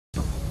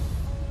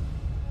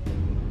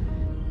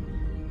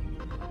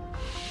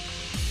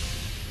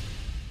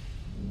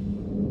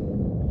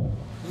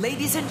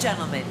Ladies and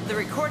gentlemen, the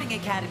Recording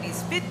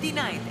Academy's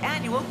 59th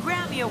Annual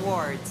Grammy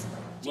Awards.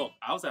 Look,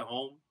 I was at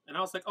home, and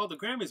I was like, oh, the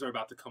Grammys are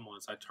about to come on.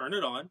 So I turned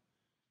it on,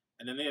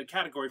 and then they had a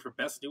category for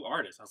Best New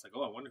Artist. I was like,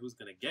 oh, I wonder who's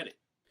going to get it.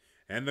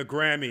 And the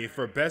Grammy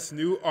for Best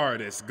New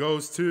Artist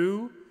goes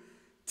to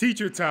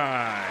Teacher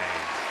Time.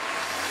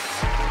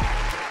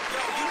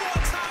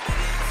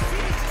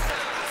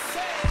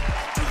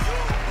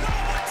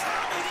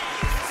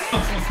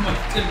 Oh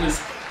my goodness.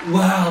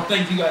 Wow,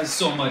 thank you guys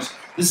so much.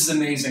 This is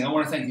amazing. I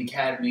want to thank the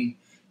Academy.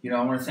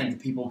 I want to thank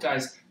the people.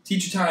 Guys,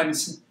 Teacher Time,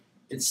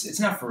 it's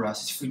not for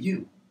us, it's for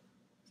you.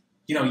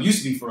 It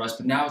used to be for us,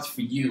 but now it's for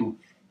you.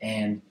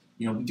 And,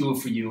 we do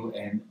it for you,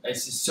 and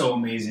it's just so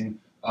amazing.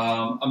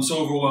 I'm so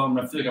overwhelmed.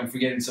 I feel like I'm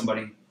forgetting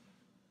somebody.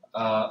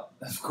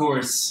 Of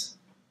course,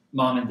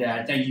 Mom and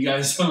Dad. Thank you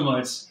guys so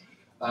much.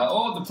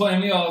 They're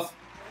playing me off.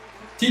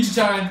 Teacher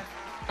Time.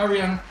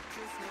 Ariana.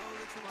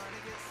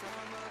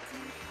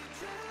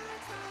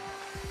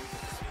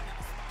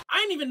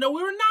 I didn't even know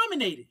we were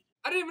nominated.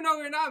 I didn't even know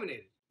we were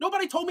nominated.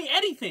 Nobody told me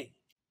anything.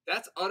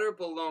 That's utter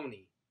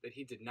baloney that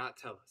he did not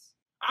tell us.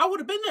 I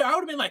would have been there. I would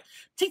have been like,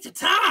 Teacher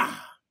Time.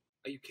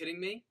 Are you kidding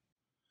me?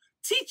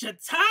 Teacher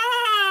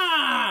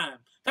Time.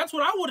 That's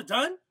what I would have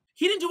done.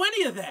 He didn't do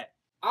any of that.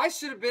 I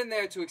should have been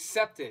there to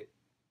accept it.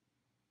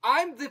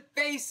 I'm the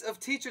face of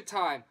Teacher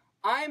Time.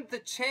 I'm the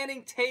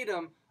Channing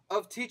Tatum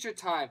of Teacher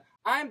Time.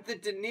 I'm the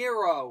De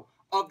Niro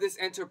of this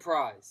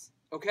enterprise.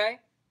 Okay?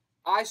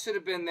 I should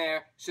have been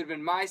there. Should have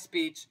been my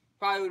speech.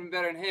 Probably would have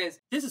been better than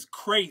his. This is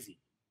crazy.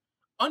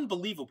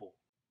 Unbelievable.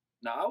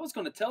 Now, I was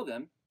going to tell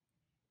them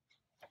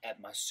at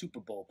my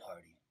Super Bowl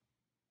party.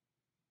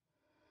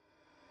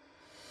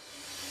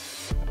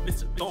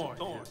 Mr. Thorne.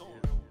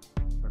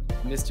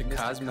 Mr.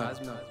 Cosmo.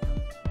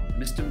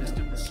 Mr.